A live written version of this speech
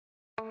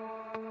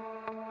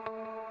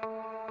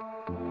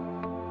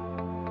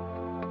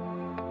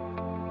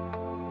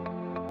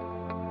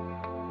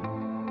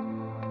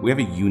We have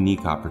a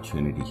unique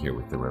opportunity here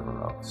with the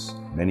River Oaks.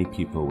 Many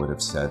people would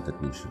have said that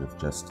we should have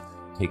just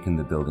taken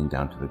the building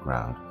down to the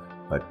ground,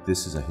 but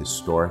this is a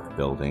historic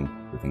building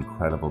with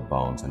incredible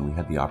bones, and we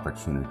had the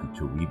opportunity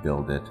to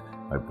rebuild it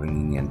by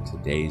bringing in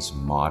today's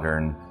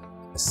modern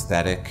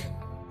aesthetic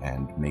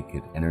and make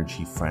it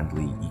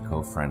energy-friendly,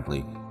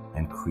 eco-friendly,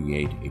 and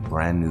create a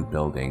brand new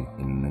building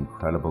in an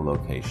incredible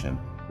location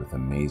with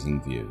amazing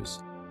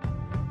views.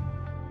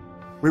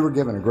 We were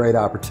given a great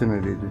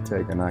opportunity to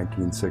take a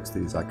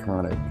 1960s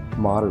iconic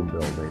modern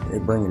building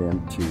and bring it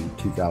into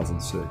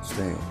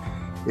 2016.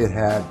 It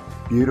had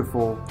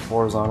beautiful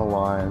horizontal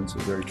lines, a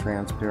very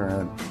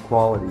transparent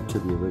quality to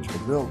the original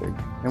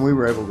building, and we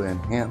were able to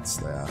enhance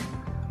that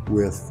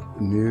with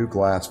new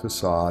glass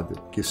facade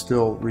that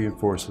still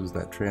reinforces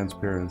that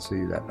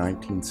transparency, that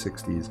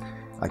 1960s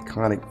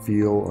iconic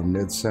feel or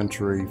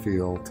mid-century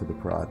feel to the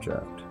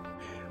project.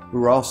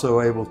 We were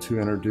also able to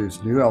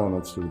introduce new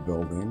elements to the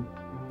building,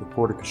 the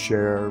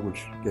porte-cochere,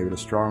 which gave it a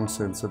strong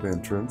sense of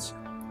entrance,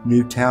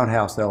 new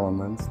townhouse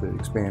elements that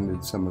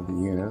expanded some of the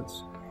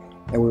units,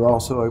 and we were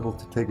also able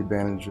to take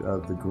advantage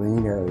of the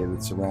green area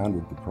that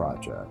surrounded the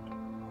project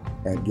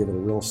and give it a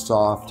real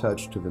soft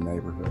touch to the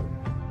neighborhood.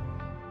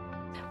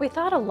 We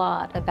thought a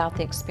lot about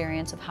the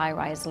experience of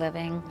high-rise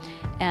living,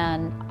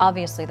 and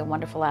obviously the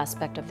wonderful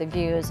aspect of the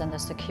views and the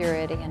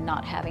security and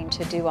not having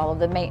to do all of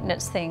the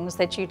maintenance things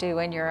that you do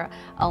in your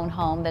own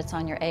home that's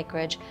on your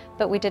acreage,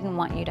 but we didn't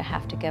want you to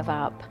have to give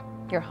up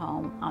your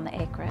home on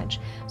the acreage.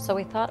 So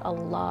we thought a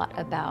lot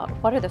about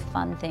what are the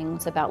fun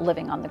things about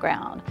living on the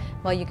ground.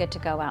 Well, you get to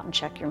go out and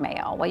check your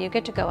mail. Well, you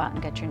get to go out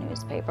and get your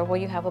newspaper. Well,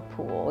 you have a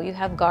pool. You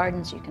have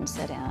gardens you can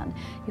sit in.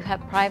 You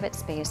have private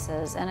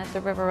spaces. And at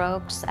the River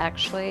Oaks,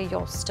 actually,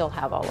 you'll still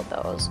have all of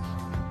those.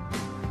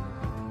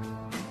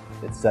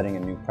 It's setting a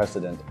new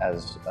precedent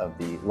as of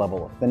the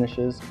level of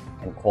finishes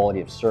and quality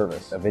of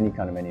service of any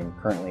condominium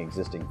currently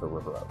existing for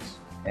River Oaks.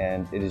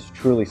 And it is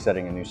truly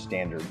setting a new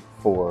standard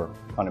for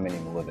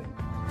condominium living.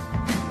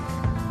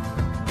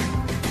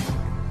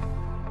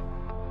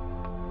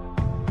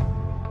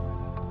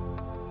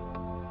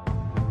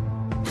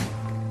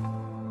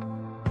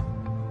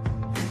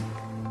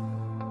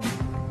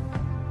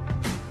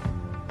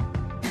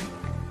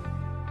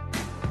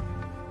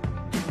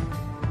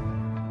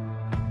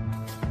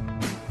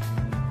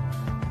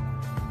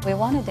 We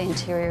wanted the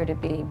interior to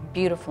be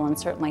beautiful and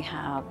certainly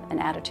have an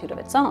attitude of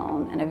its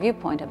own and a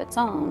viewpoint of its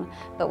own,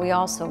 but we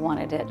also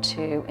wanted it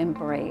to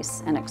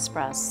embrace and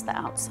express the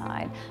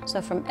outside.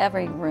 So from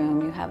every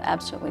room you have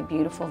absolutely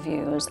beautiful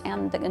views,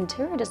 and the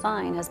interior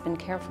design has been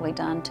carefully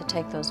done to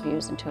take those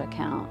views into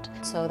account,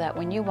 so that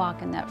when you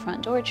walk in that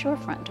front door, it's your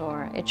front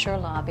door, it's your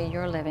lobby,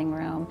 your living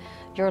room,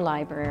 your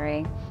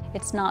library.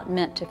 It's not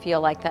meant to feel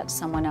like that's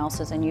someone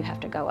else's and you have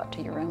to go up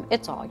to your room.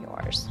 It's all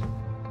yours.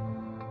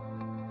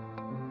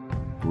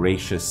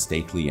 Gracious,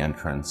 stately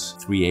entrance,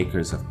 3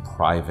 acres of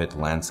private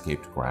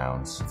landscaped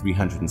grounds,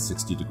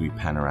 360-degree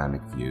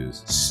panoramic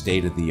views,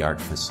 state-of-the-art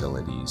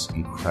facilities,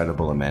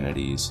 incredible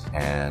amenities,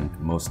 and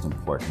most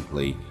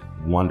importantly,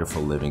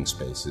 wonderful living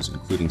spaces,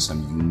 including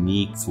some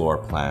unique floor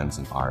plans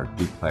in our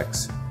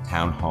duplex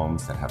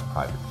townhomes that have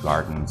private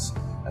gardens,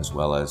 as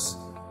well as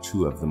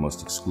 2 of the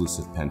most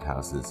exclusive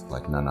penthouses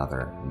like none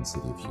other in the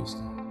city of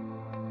Houston.